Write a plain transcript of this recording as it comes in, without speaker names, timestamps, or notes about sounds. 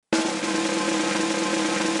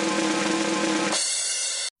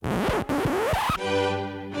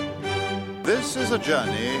This is a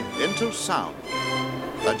journey into sound.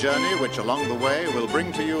 A journey which along the way will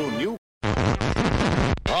bring to you new...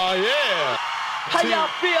 Oh, yeah! How y'all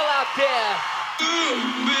feel out there?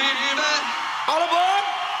 Baby! All aboard?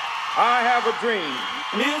 I have a dream.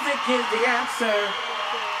 Music is the answer.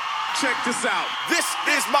 Check this out. This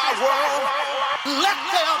is my world. Let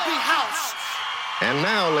there be house. And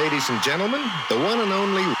now, ladies and gentlemen, the one and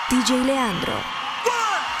only DJ Leandro. 1,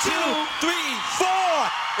 2, 3, 4.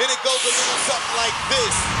 And it goes a little something like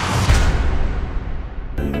this.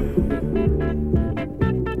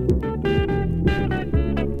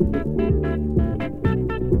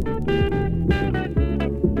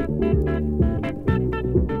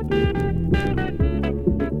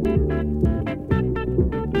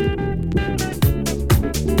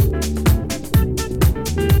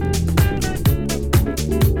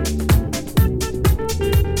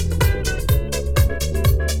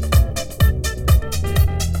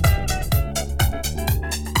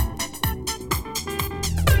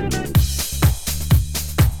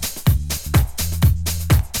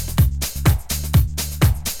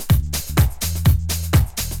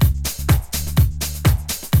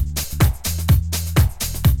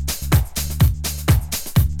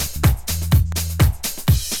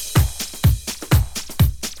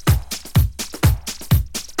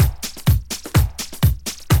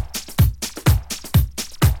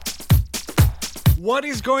 What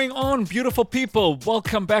is going on, beautiful people?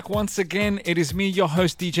 Welcome back once again. It is me, your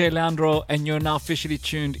host, DJ Leandro, and you're now officially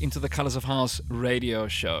tuned into the Colors of House radio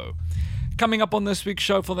show. Coming up on this week's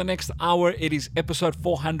show for the next hour, it is episode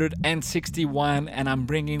 461, and I'm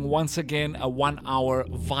bringing once again a 1 hour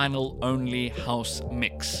vinyl-only house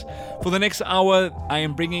mix. For the next hour, I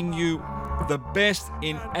am bringing you the best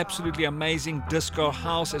in absolutely amazing disco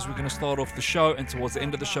house as we're going to start off the show, and towards the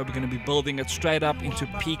end of the show we're going to be building it straight up into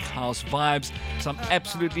peak house vibes. Some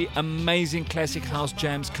absolutely amazing classic house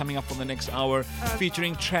jams coming up on the next hour,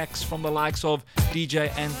 featuring tracks from the likes of DJ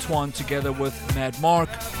Antoine together with Mad Mark,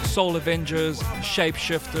 Soul Avengerz,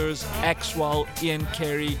 Shapeshifters, Axwell,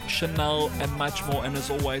 Carey, Chanel, and much more. And as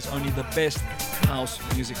always, only the best house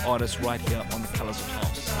music artists right here on the Colors of House.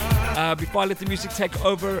 Before I let the music take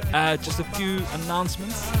over, just a few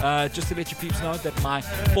announcements. Just to let you peeps know that my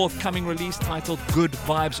forthcoming release titled Good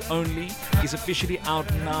Vibes Only is officially out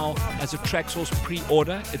now as a Tracksource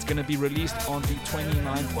pre-order. It's going to be released on the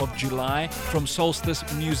 29th of July from Solstice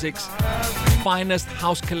Music's Finest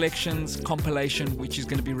House Collections compilation, which is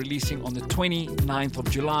going to be releasing on the 29th of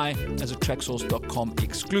July as a Tracksource.com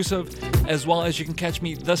exclusive. As well as you can catch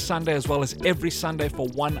me this Sunday as well as every Sunday for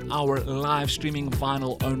 1 hour live streaming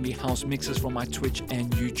vinyl only house mixes from my Twitch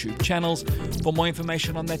and YouTube channels. For more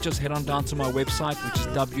information on that, just head on down to my website, which is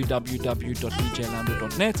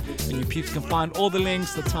www.djlando.net, and you peeps can find all the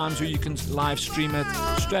links, the times where you can live stream it,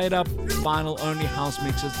 straight up vinyl only house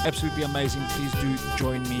mixes. Absolutely amazing. Please do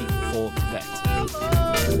join me for that.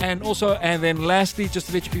 And then lastly, just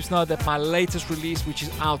to let you peeps know that my latest release, which is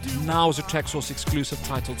out now as a Tracksource exclusive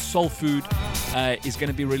titled Soul Food, is going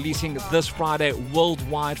to be releasing this Friday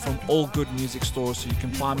worldwide from all good music stores. So you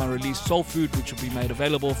can find my release Soul Food, which will be made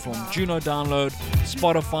available from Juno Download,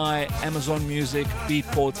 Spotify, Amazon Music,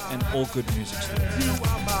 Beatport, and all good music stores.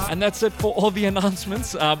 And that's it for all the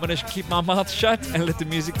announcements. I'm going to keep my mouth shut and let the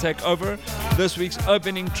music take over. This week's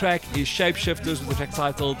opening track is Shapeshifters with the track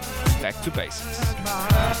titled Back to Basics.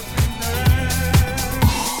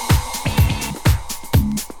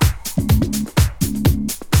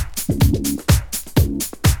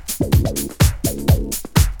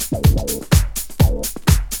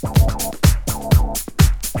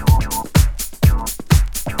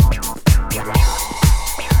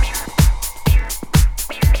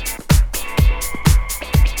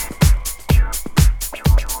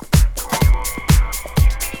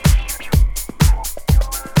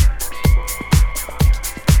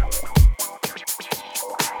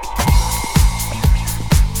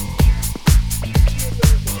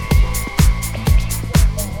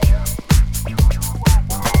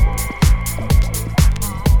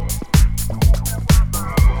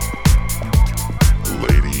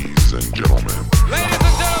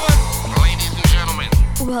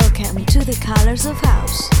 Welcome to the Colors of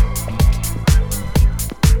House.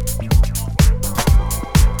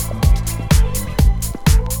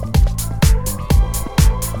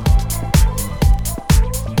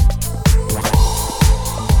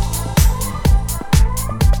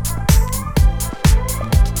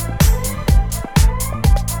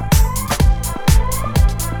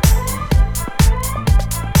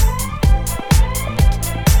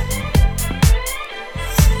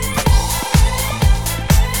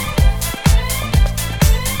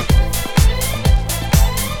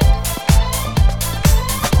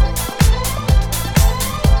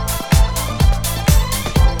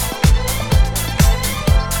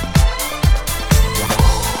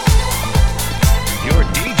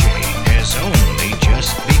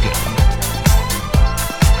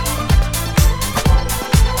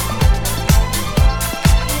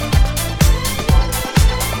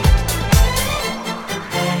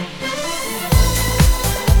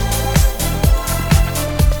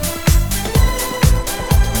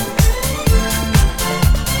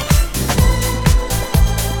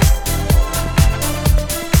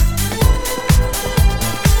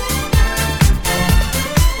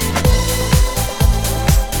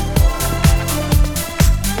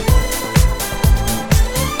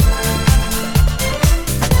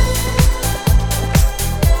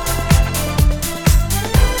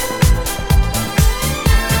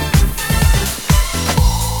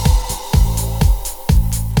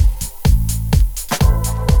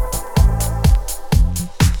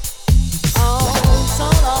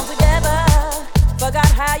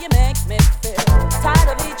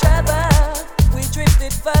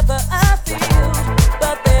 further afield,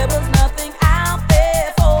 but there was nothing out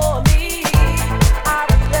there for me. I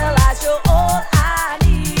realized you're all I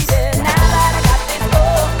needed. Now that I got this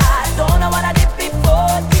goal, I don't know what I did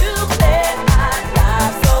before. You made my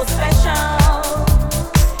life so special.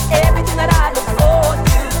 Everything that I look for,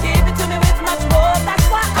 you give it to me with much more. That's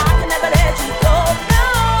why I can never let you go. No,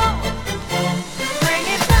 bring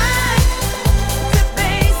it back to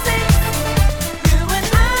basics. You and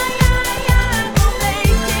I will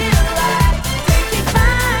make it right. Take it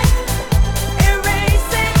back,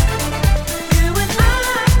 erase it. You and I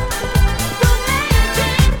will make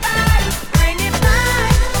it right. Bring it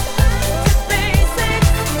back to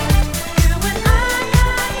basics. You and I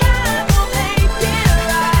will make it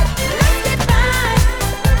right. Let's get back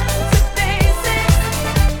to basics.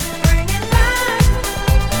 Bring it back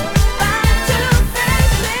to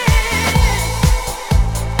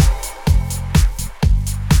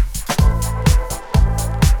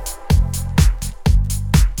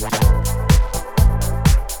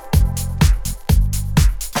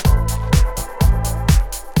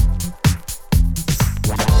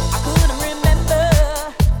I couldn't remember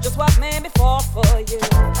just what made me fall for you.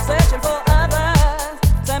 Searching for others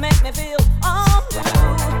to make me feel all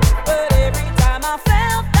new. But every time I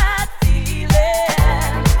felt that feeling,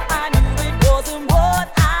 I knew it wasn't what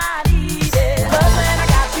I needed. But when I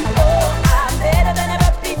got you, oh, I'm better than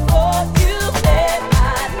ever before. You made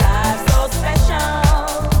my life so special.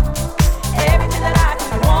 Everything that I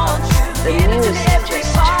could want, you give it to me every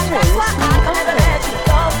part. That's why I can never let you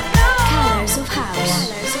go. No. Colors of House.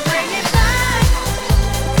 Bring it back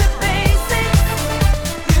to basics.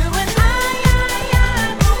 You and I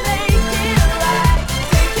will make it right.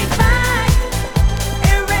 Take it back,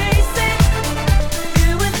 erase it.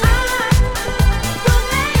 You and I will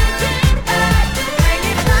make it right. Bring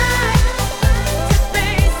it back to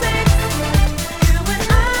basics. You and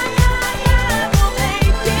I will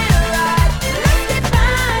make it right. Let's get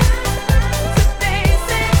back to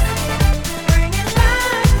basics. Bring it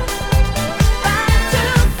back to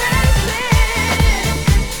basics.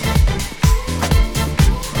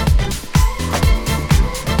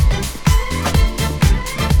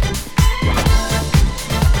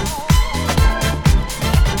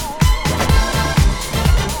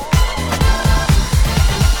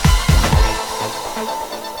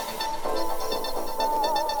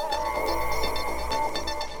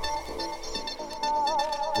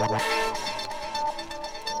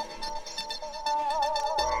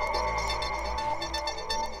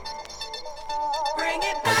 Bring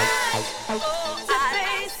it back to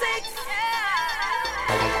basics.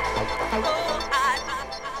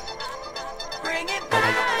 Bring it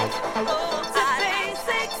back to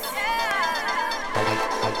basics.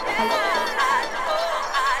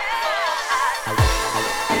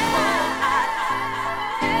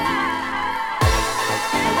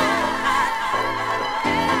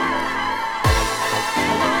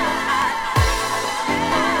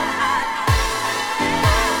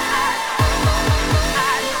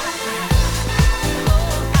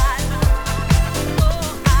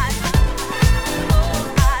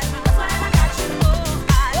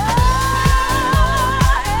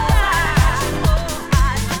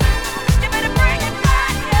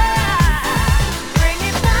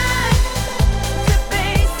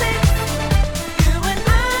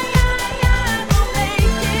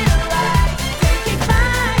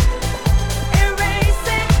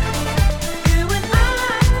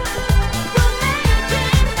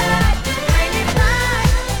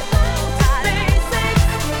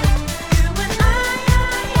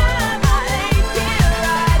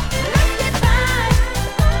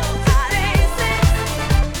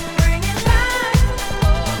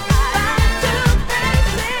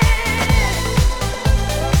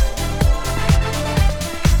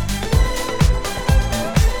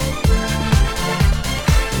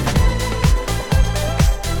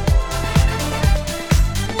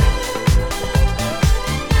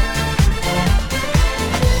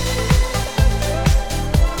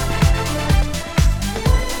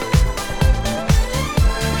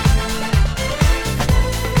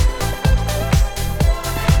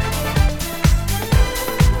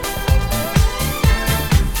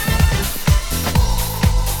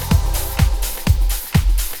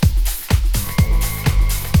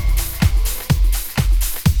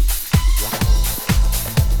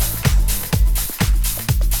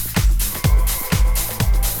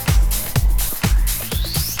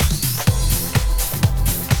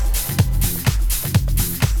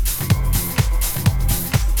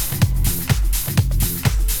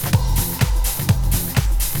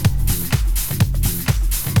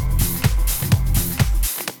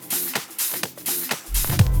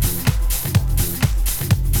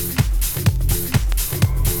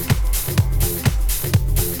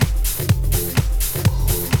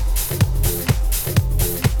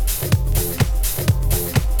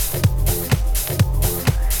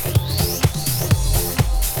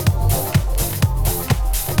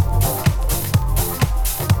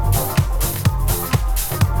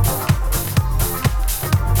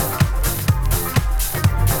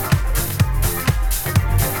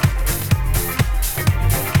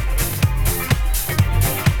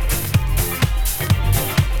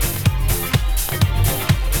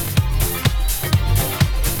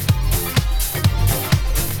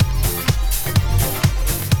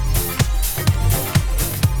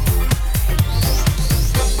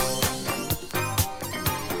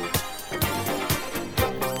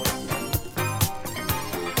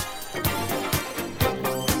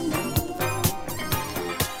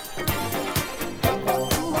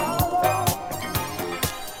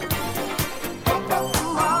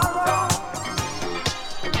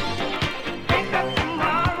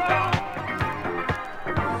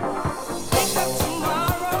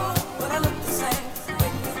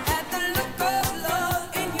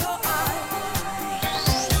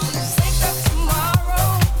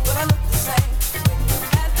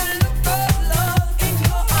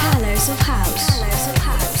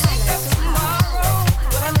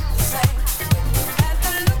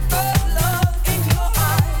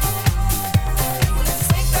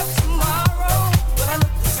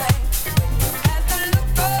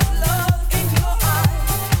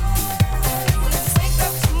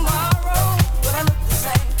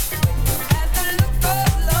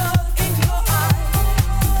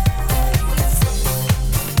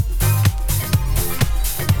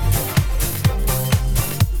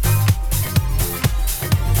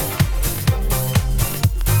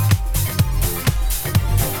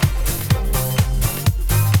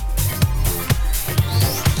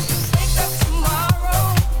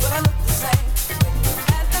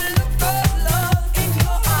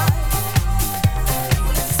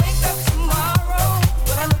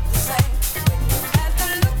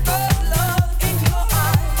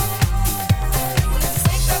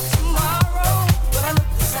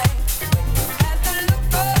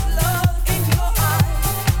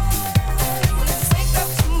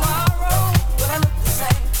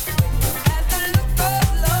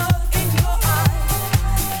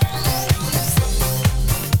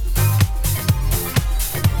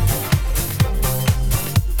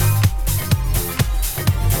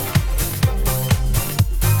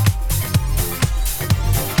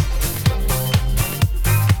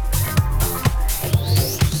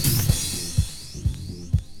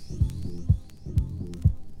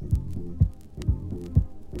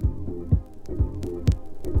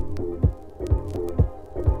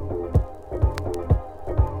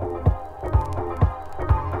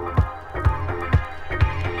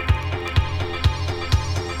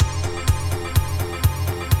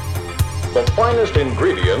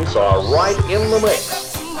 ingredients are right in the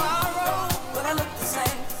mix.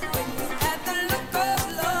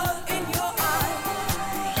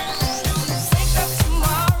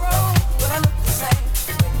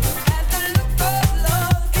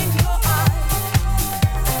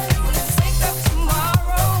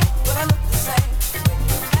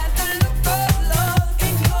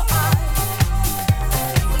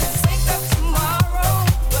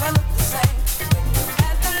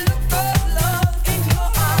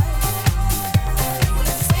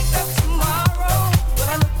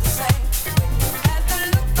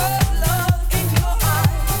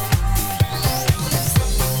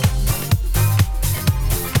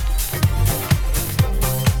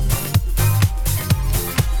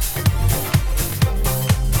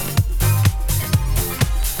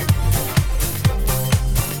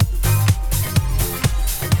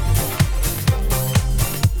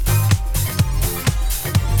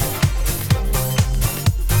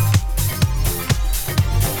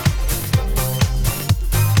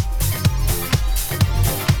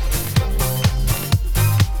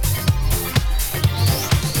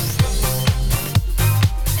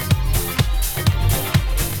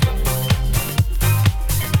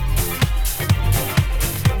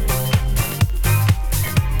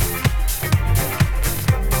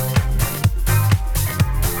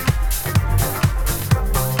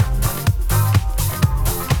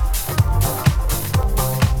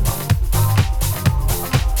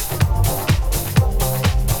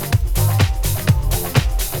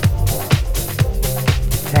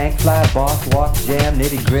 Boss Walk Jam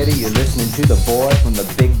Nitty Gritty. You're listening to the boy from the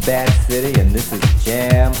big bad city, and this is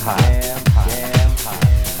Jam Hot. Jam Hot. Jam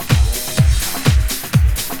Hot.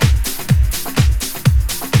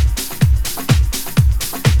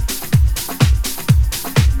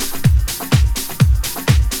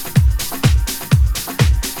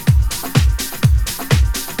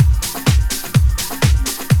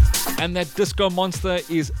 And that disco monster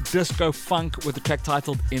is Disco Funk with the track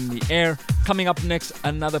titled In the Air. Coming up next,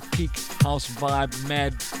 another peak house vibe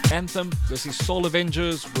mad anthem. This is Soul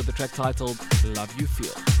Avengerz with the track titled Love You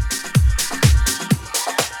Feel.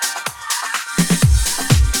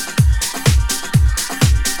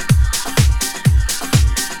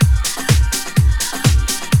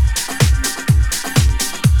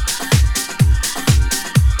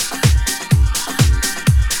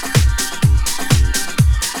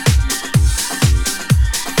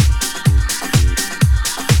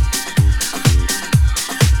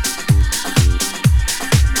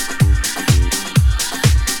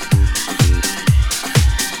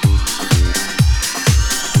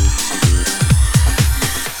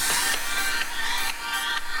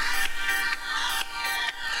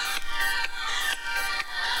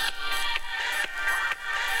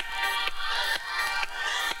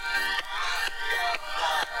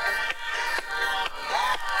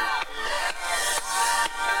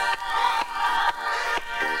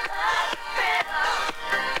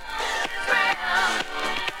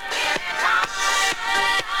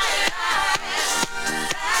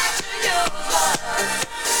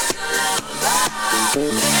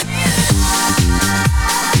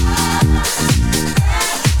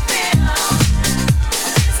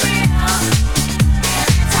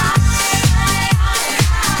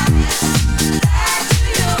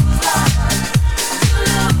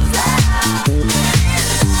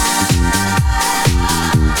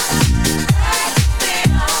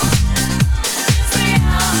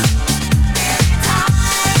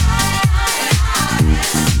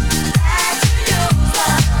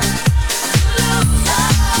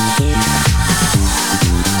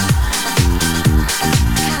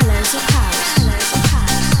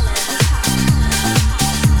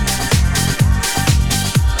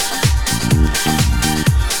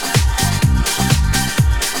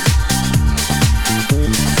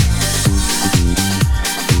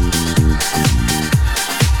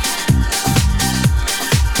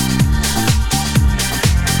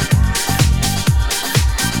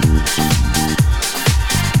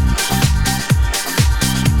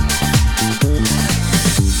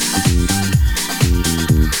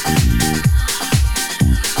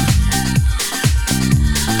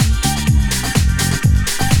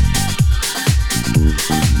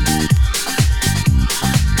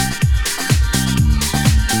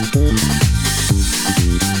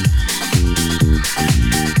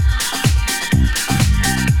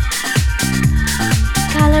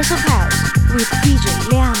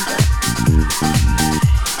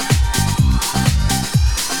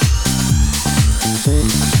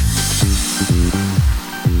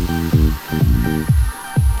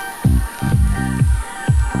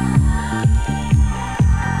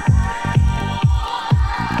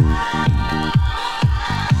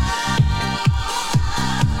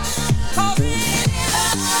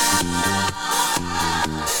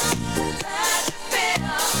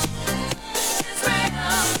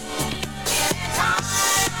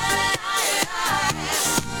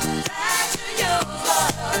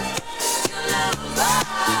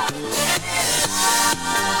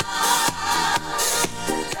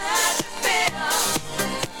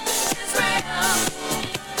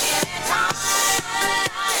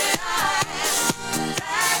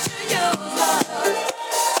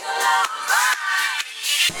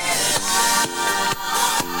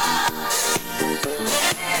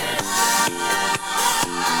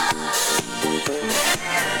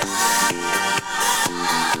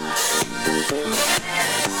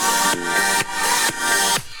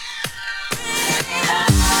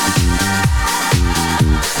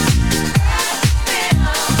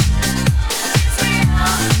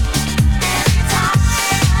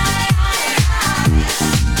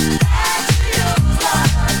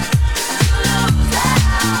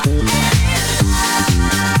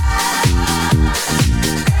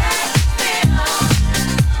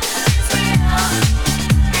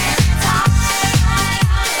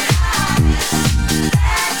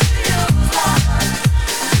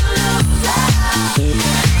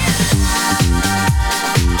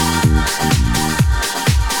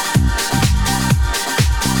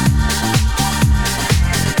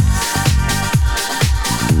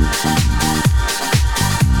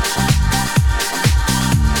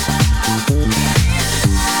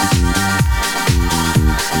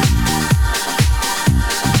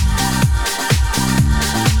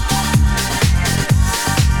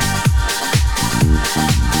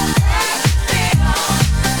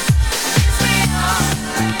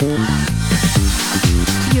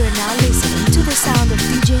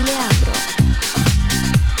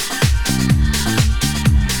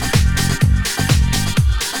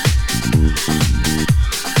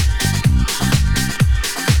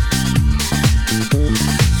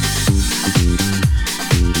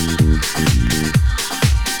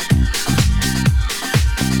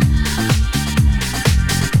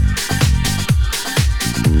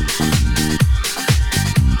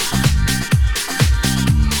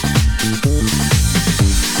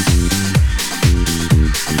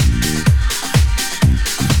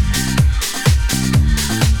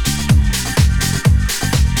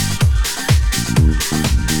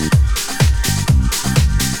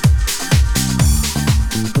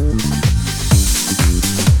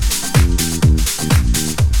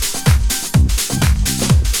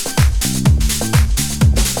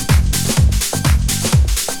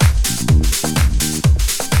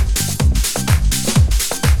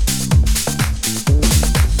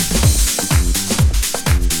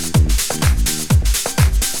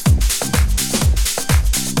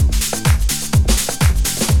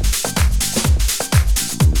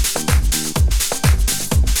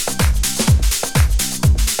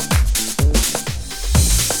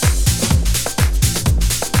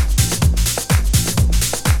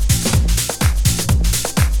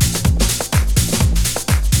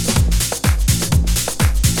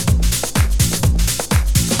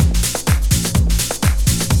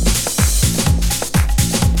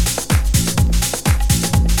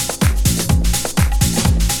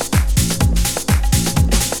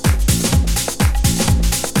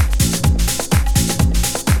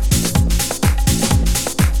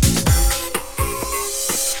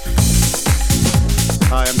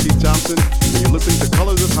 Johnson, and you're listening to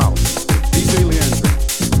Colors of House with DJ Leandro.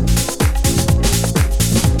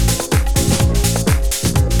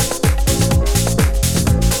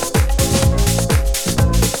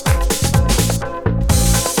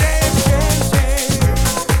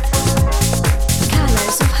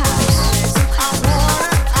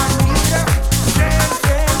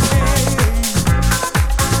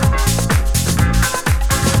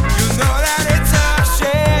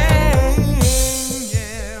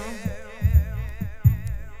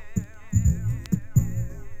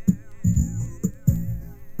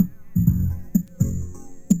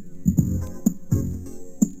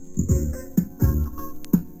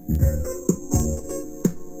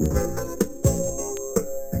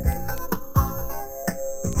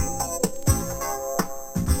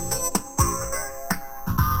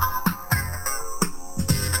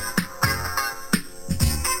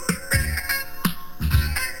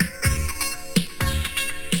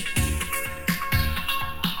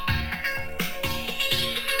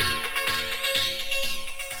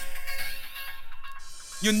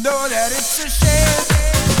 You know that it's a shame.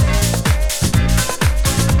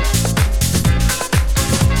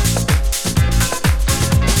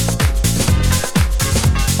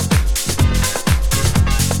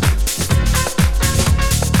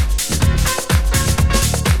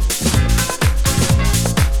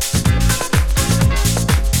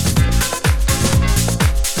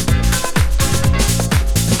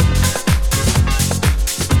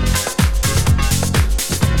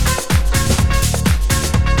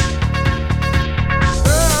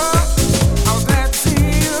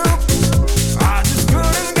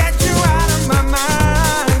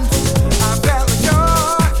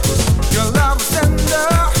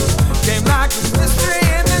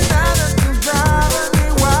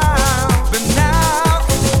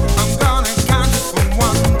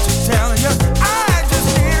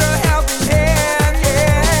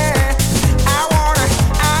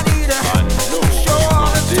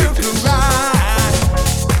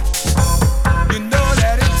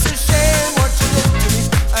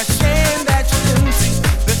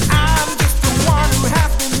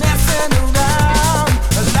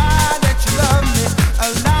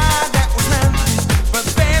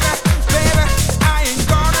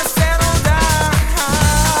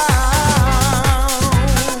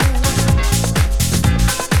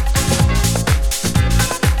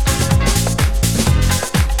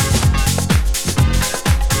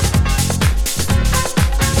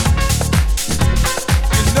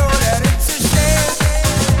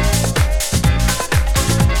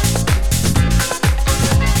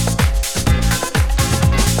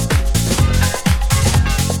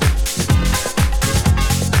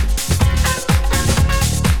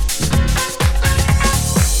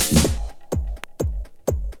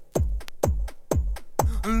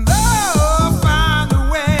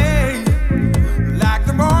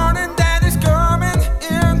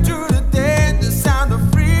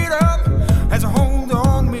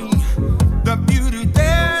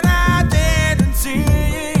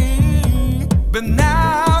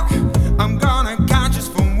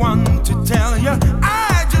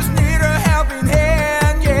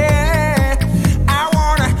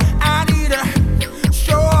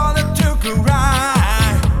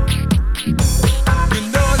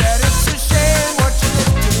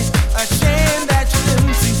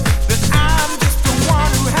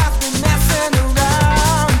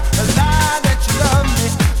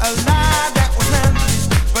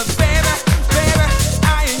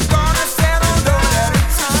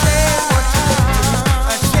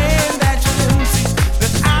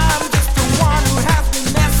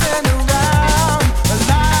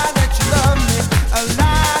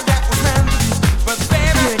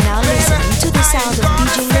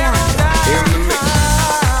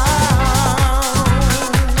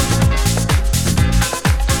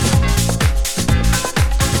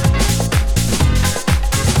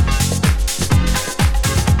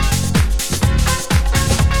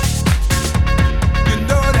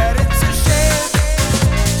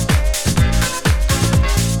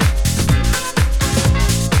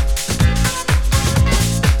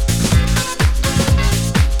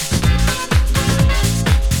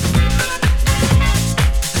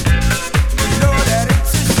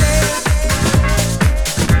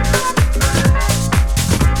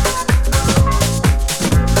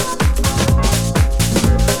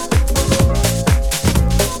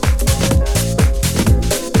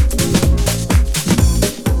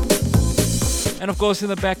 Of course, in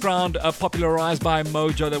the background, popularized by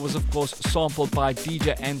Mojo, that was of course sampled by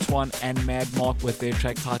DJ Antoine and Mad Mark with their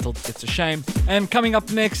track titled It's a Shame. And coming up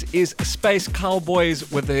next is Space Cowboys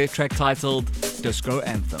with their track titled Disco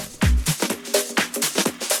Anthem.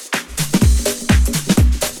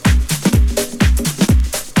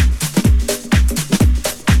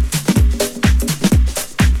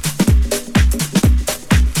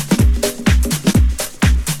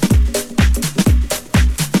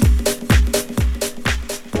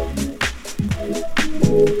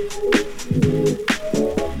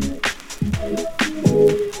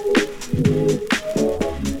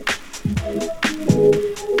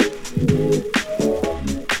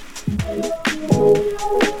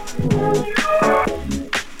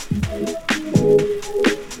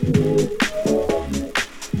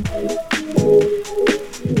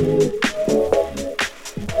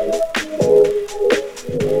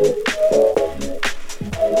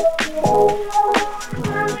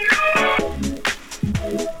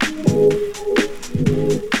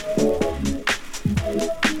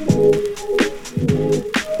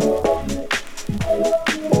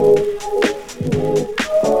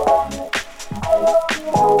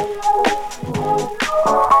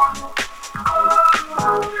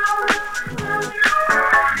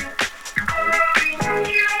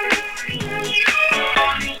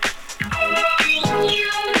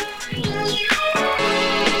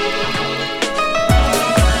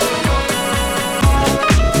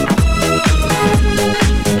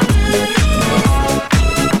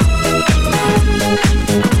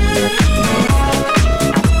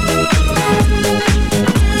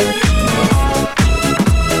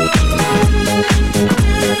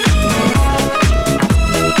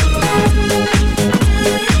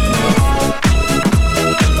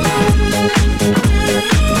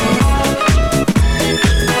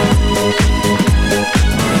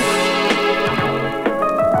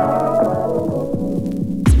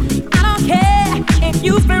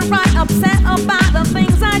 about the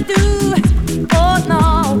things I do. Oh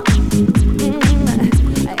no,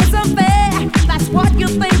 it's unfair. That's what you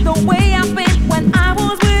think. The way I've been when I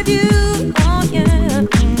was with you. Oh yeah,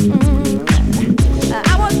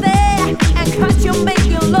 I was there and caught you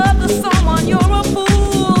making love to someone. You're a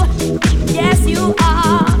fool. Yes, you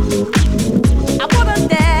are. I wouldn't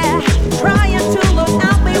dare trying to look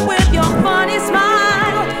at me with your funny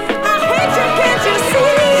smile. I hate you, can't you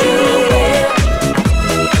see?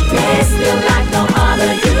 Miss you like no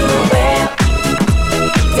other. You will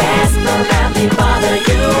desperately bother.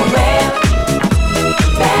 You will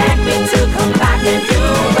beg me to come back, and you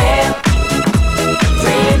will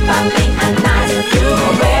dream of me at night. You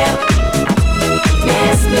will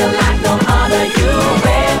miss me like no other. You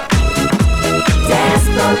will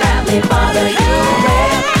desperately bother. You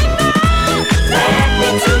will beg me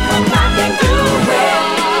to come back, and you will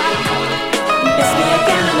miss me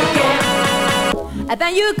again and again. And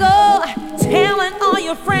then you go telling all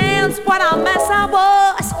your friends what a mess I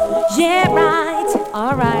was. Yeah, right,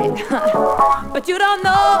 alright. But you don't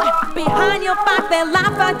know, behind your back they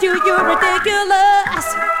laugh at you. You're ridiculous,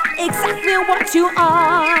 exactly what you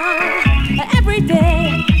are. Every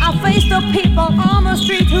day I face the people on the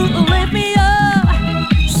street who lift me up,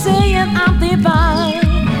 saying I'm divine.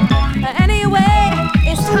 Anyway,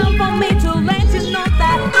 it's time for me to let you know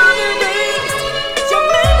that I'm erased. Your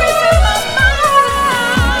memories in my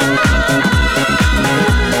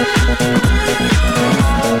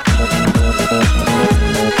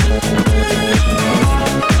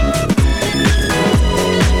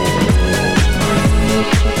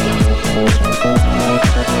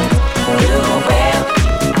You will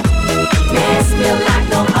miss me like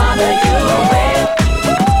no other. You will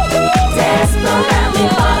desperately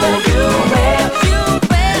bother. You will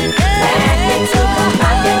beg me to come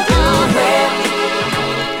back, and you will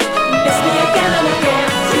miss me again and again.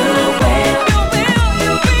 You will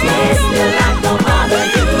miss me like no other.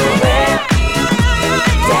 You will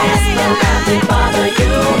desperately bother.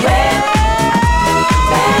 You will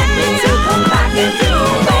beg me to come back, and you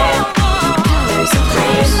will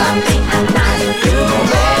dream of me at night. You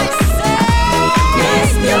will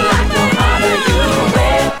miss me like no other. You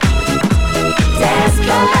will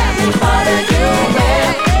desperately bother. You will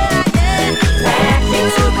beg me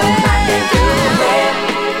to come back, and you will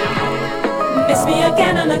miss me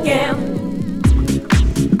again and again.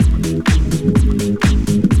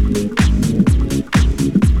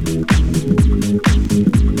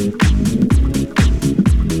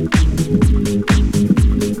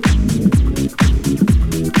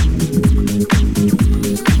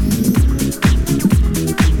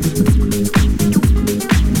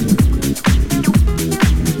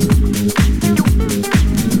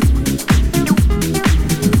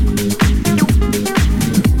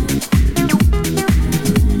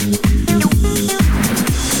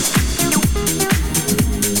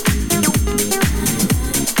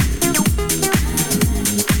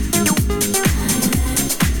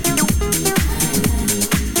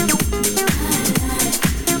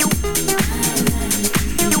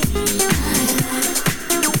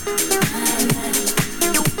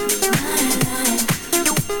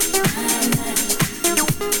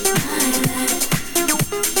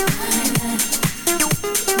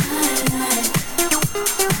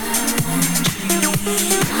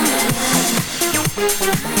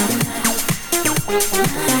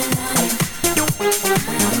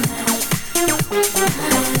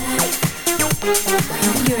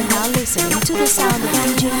 You're now listening to the sound of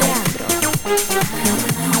DJ Leandro.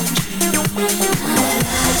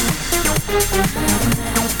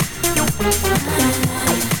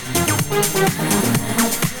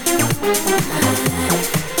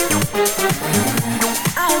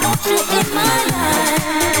 I want you in my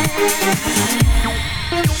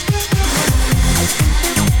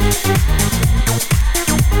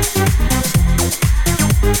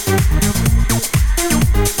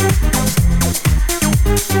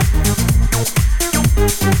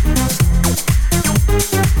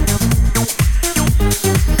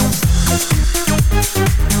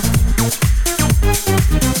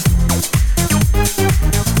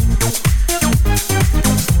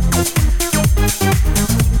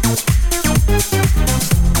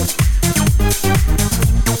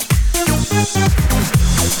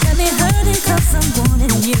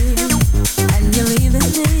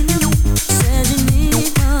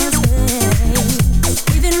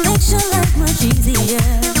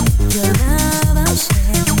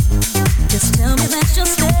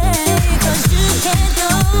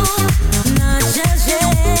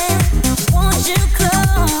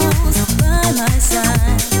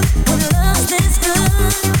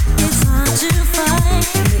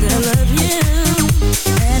that I love you,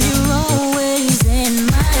 and you're always in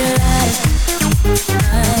my life.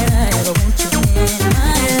 My life, I want you in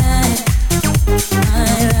my life.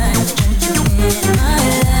 My life, I want you in my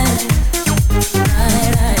life. My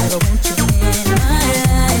life, I want you in my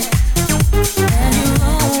life, and you're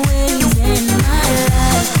always in my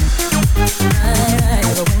life. My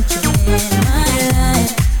life, I want you in my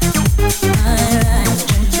life. My life, I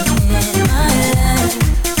want you in my life.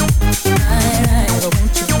 My life, I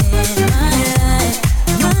want you in my life.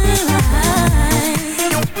 My life.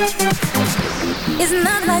 It's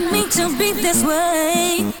not like me to be this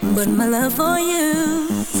way, but my love for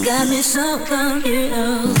you's got me so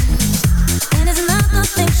confused. And it's not the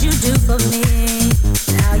things you do for me,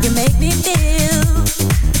 how you make me feel,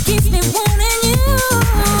 it keeps me wanting you.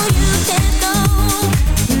 You can't go,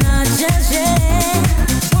 not just yet.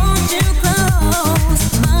 Won't you close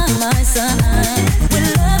my side? When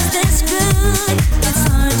love this good, it's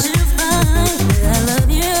hard to find. But I love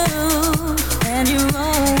you, and you're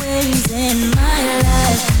always in my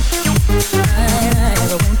life. My life,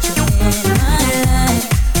 I want you in my life.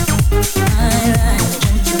 My life, I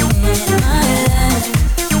want you in my life.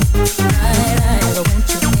 My life, I want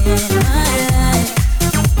you in my life,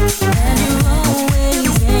 and you're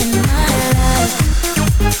always in my life.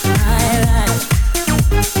 My life,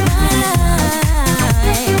 my life,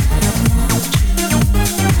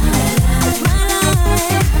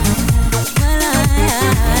 my life,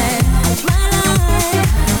 my life,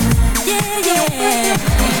 yeah, yeah.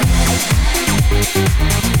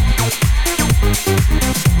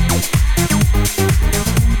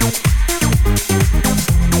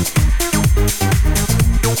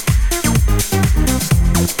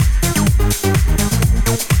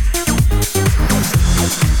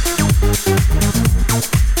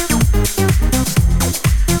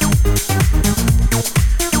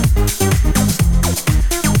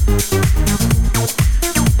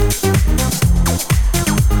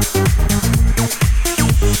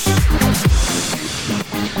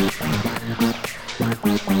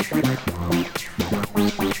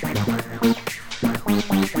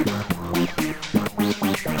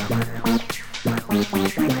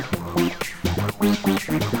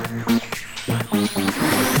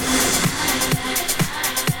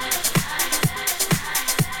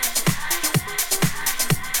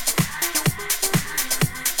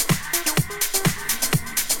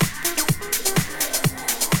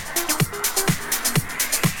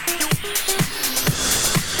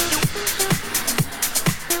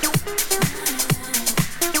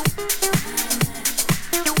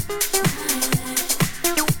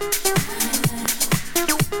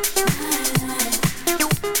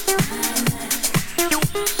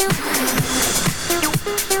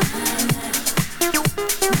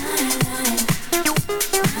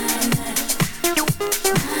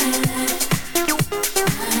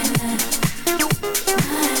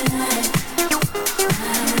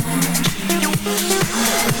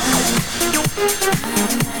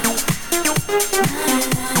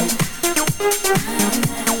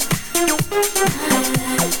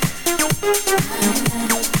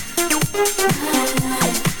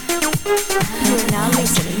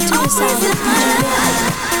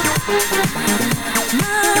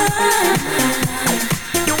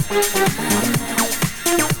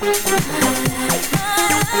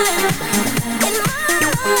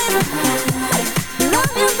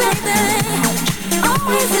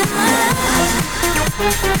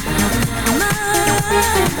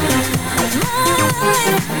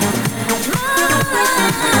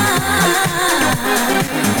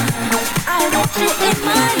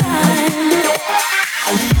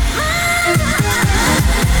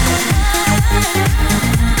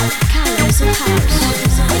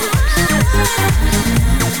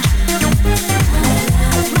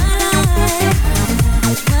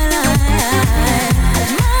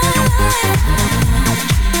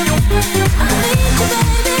 I need you,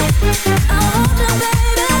 baby.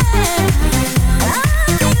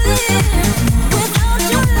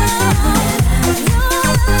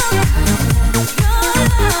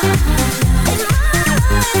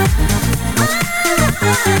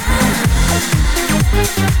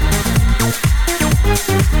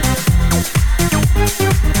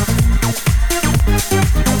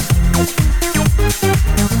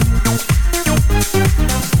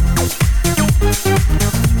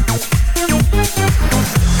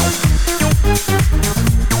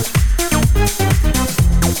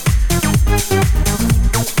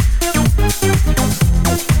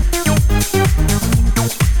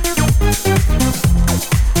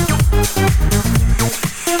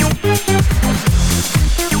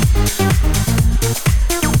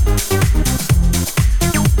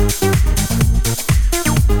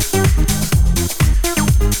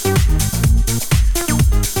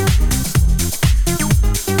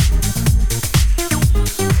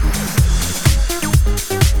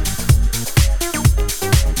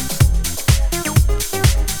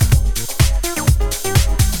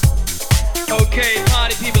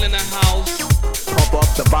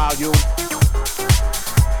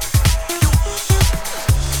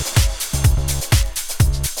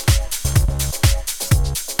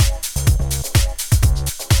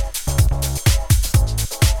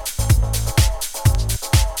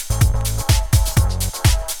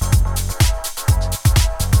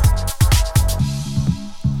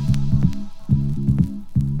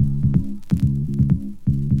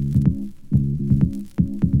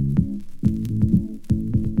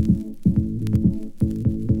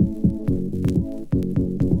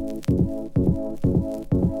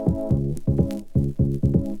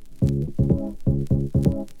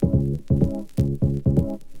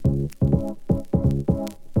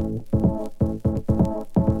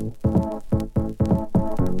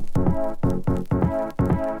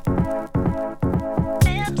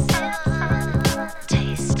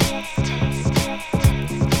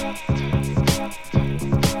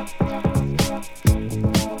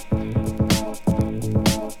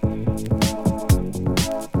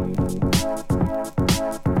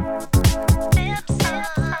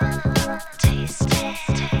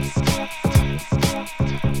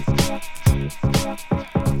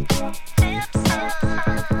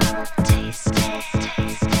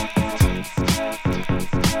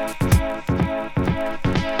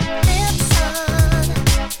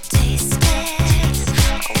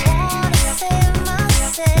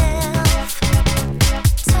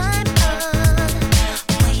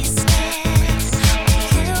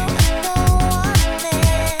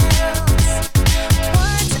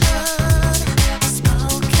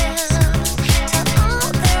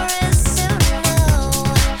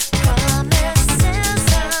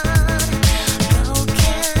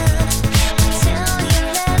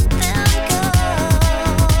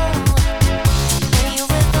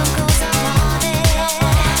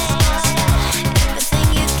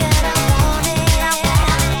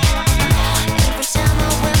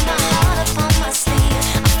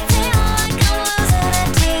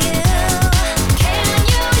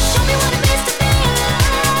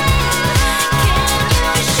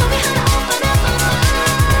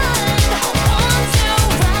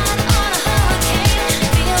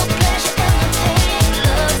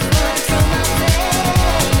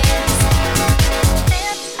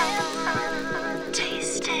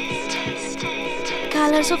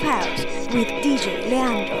 Colors of House with DJ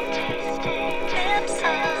Leandro.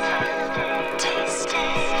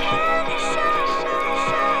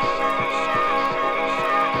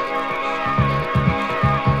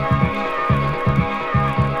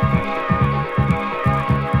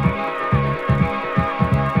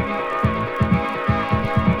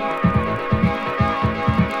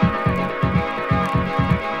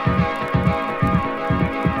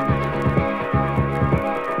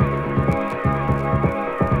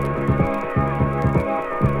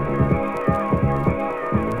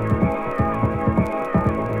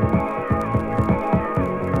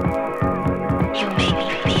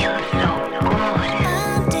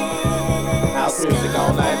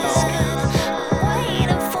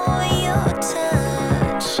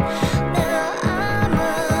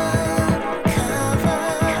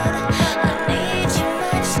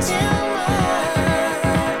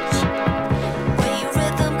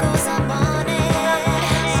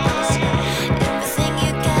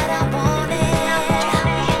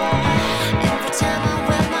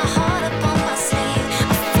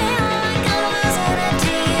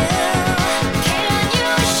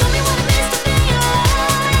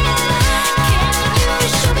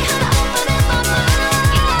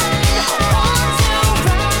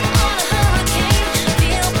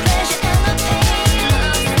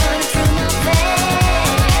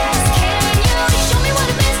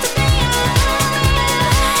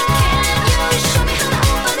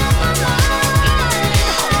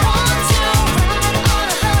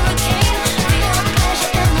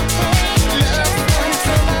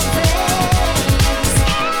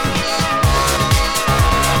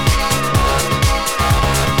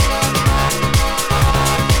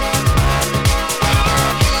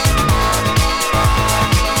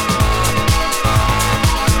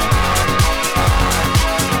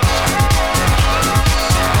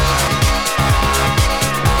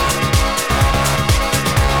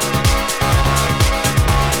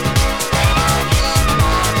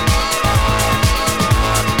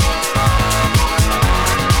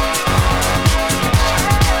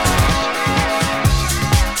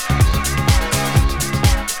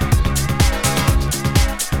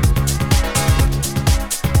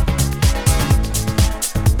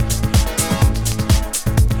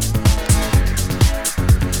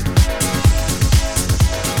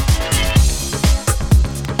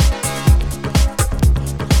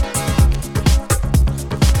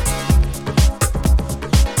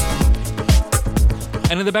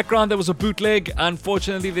 And in the background, there was a bootleg.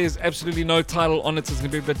 Unfortunately, there's absolutely no title on it, so it's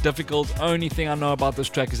going to be a bit difficult. Only thing I know about this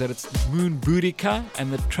track is that it's Moonbootica,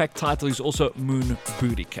 and the track title is also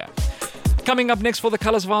Moonbootica. Coming up next for the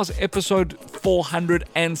Colors of House, episode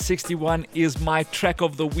 461 is my track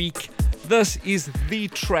of the week. This is the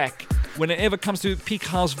track. When it ever comes to peak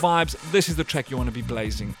house vibes, this is the track you want to be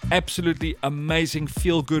blazing. Absolutely amazing,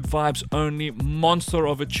 feel-good vibes only, monster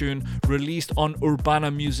of a tune, released on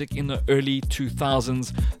Urbana Music in the early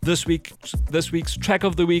 2000s. This week's track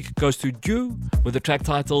of the week goes to Deux with the track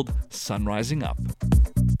titled Sun Rising Up.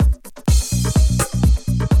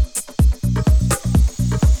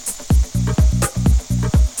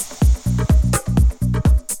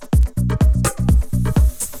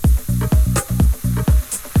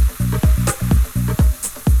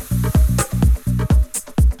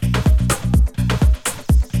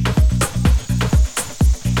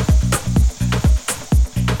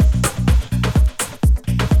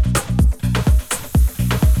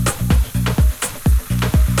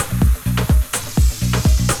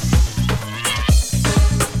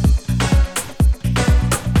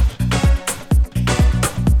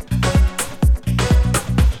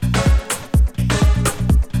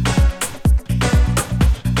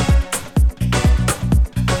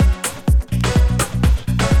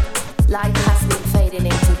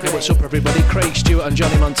 What's up, everybody? Craig Stewart and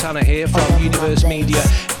Johnny Montana here from Universe Media,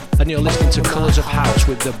 and you're listening to Colours of House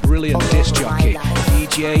with the brilliant disc jockey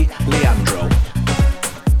DJ Leandro.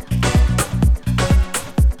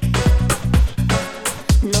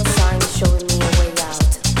 No signs showing me a way out,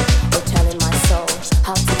 or telling my soul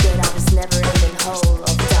how to get out this never-ending hole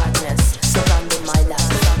of darkness surrounding my life.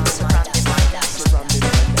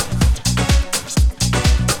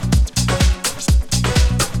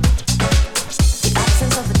 The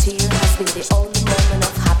absence of a tear has been the only moment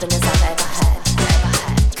of happiness I've ever had.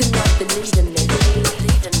 Could not believe in me.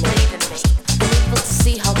 Unable to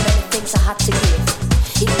see how many things I had to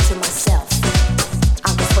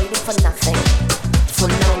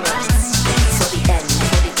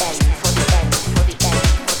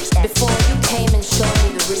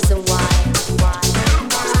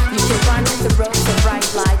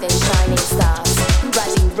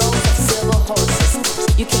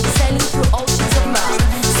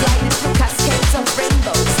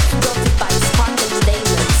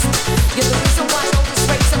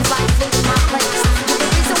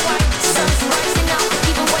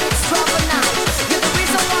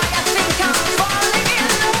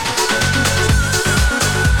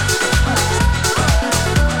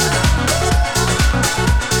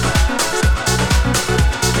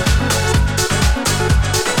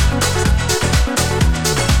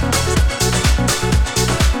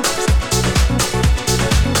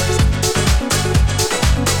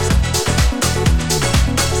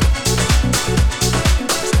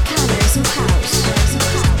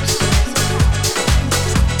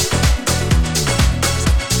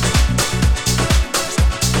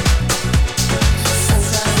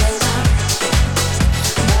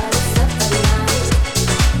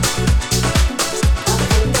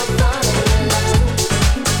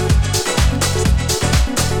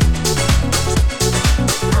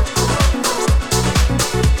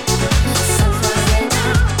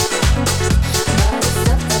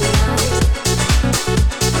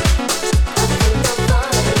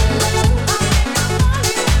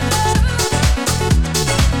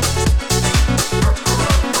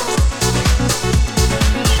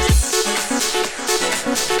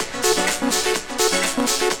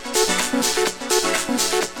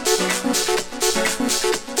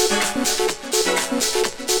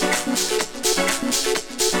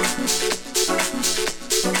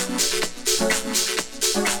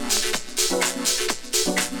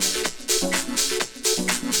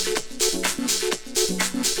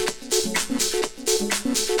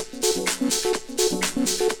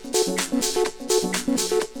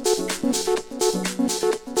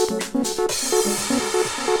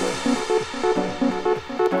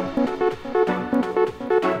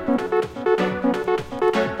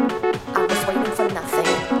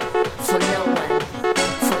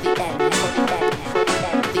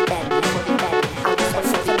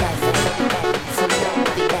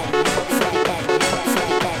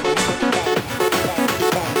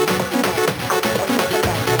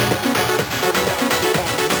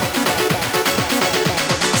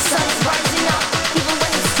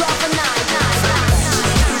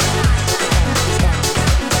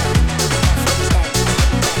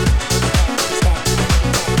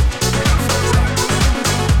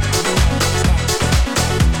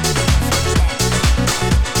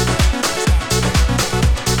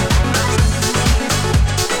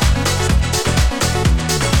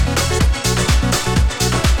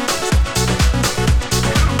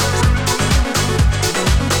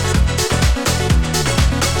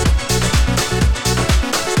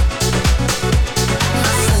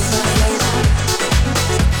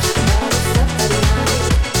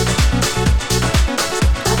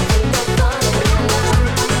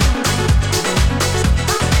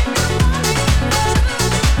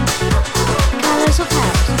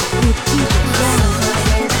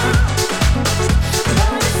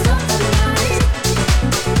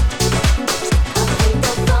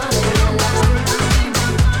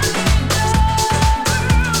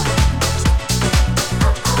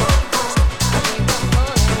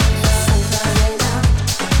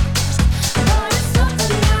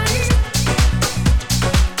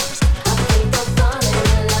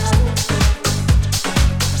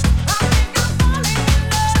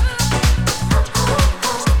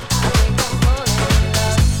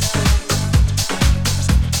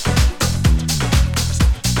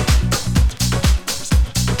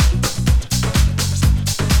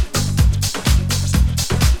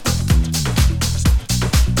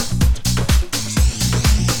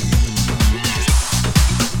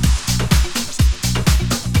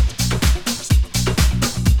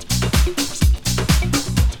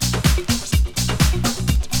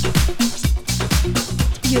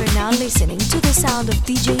now listening to the sound of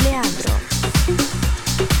DJ Leandro.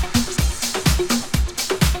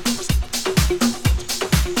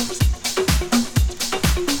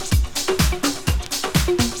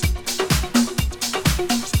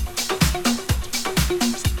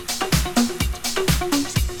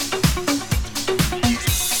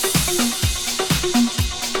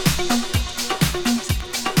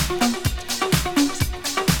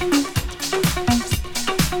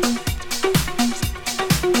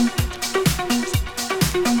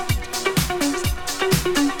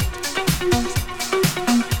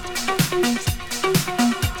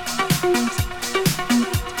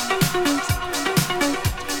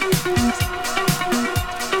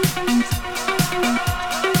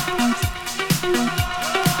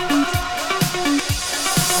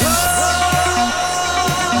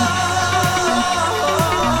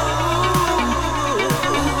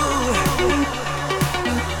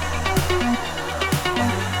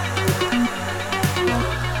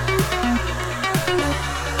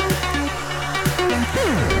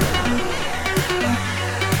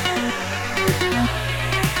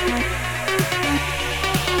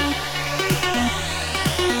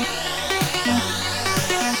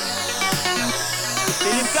 You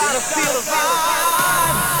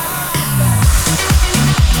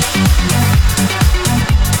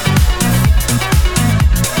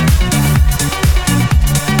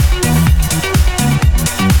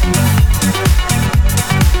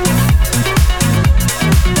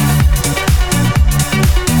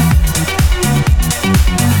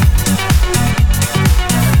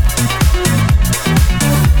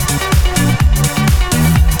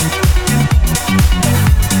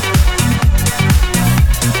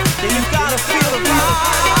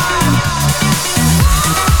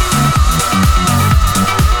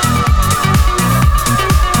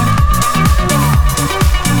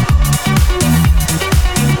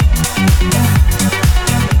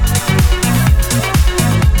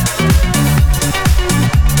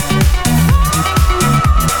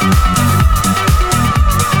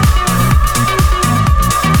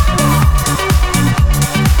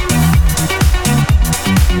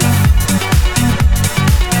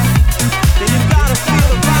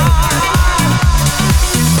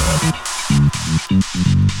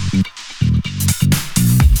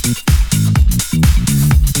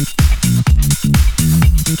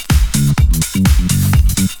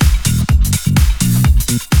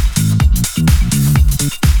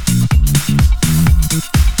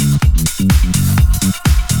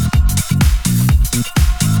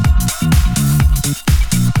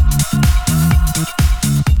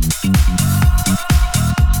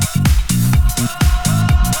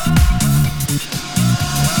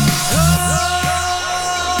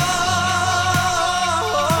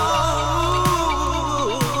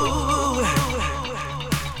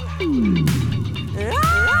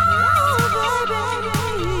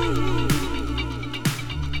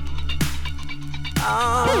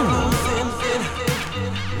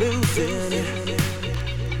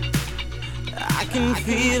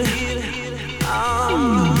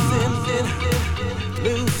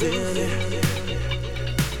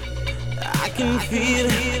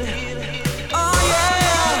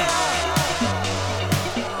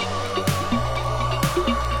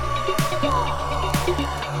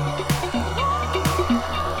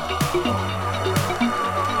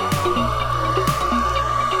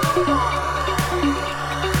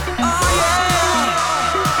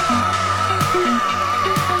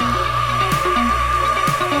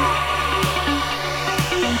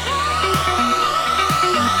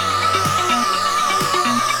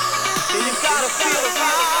gotta feel the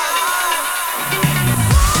vibe.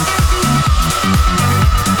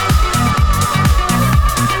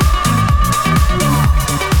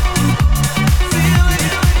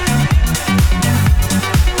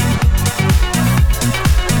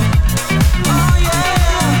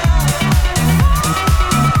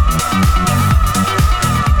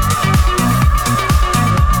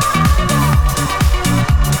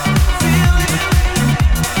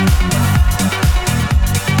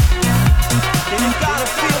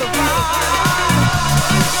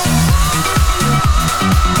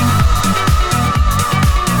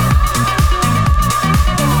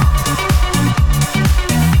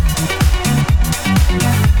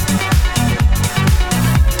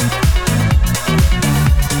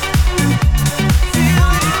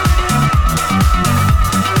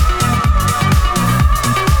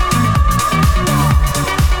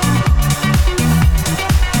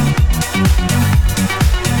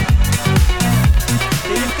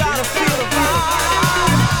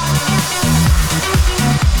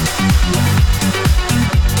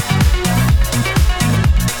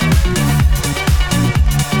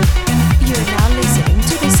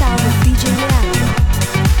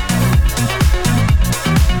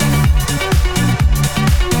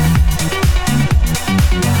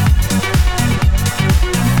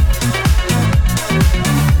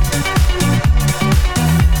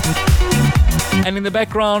 the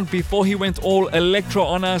background, before he went all electro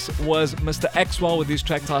on us, was Mr. Axwell with his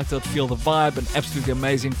track titled Feel the Vibe, an absolutely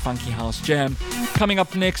amazing funky house jam. Coming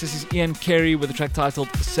up next, this is Carey with the track titled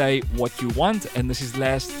Say What You Want, and this is the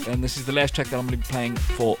last track that I'm going to be playing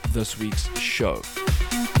for this week's show.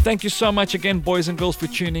 Thank you so much again, boys and girls, for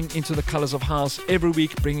tuning into the Colors of House every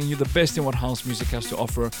week, bringing you the best in what house music has to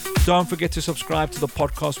offer. Don't forget to subscribe to the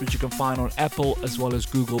podcast, which you can find on Apple as well as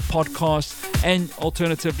Google Podcasts, and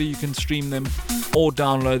alternatively you can stream them or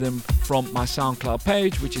download them from my SoundCloud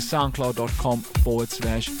page, which is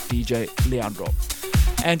soundcloud.com/DJ Leandro.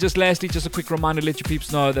 And just lastly, just a quick reminder to let you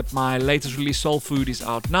peeps know that my latest release, Soul Food, is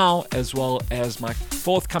out now, as well as my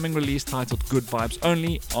forthcoming release titled Good Vibes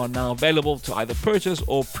Only are now available to either purchase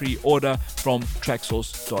or pre-order from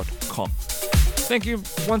tracksource.com. Thank you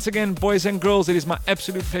once again, boys and girls. It is my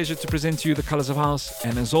absolute pleasure to present to you the Colors of House,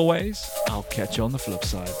 and as always, I'll catch you on the flip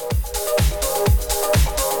side.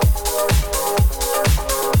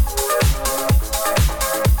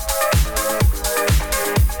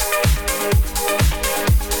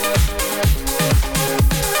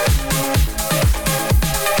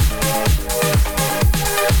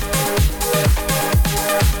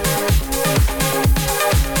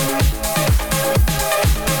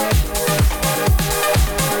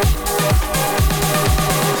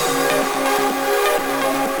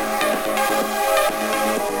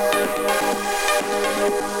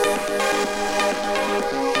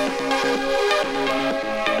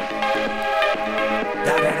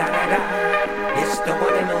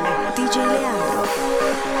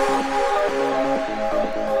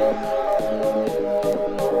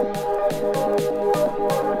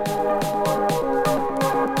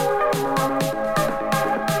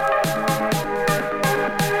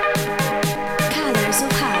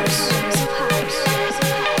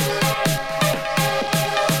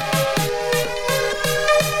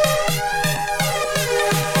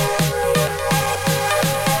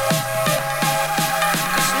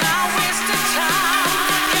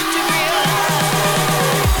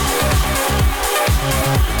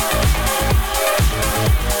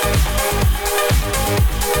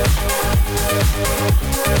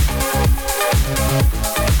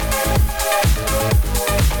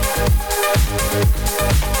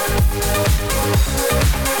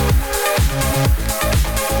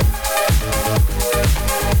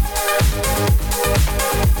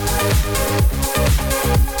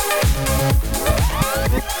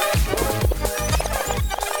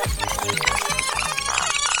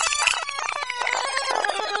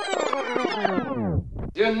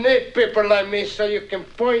 You need people like me so you can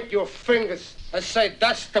point your fingers and say,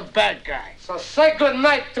 that's the bad guy. So say good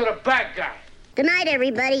night to the bad guy. Good night,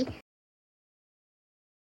 everybody.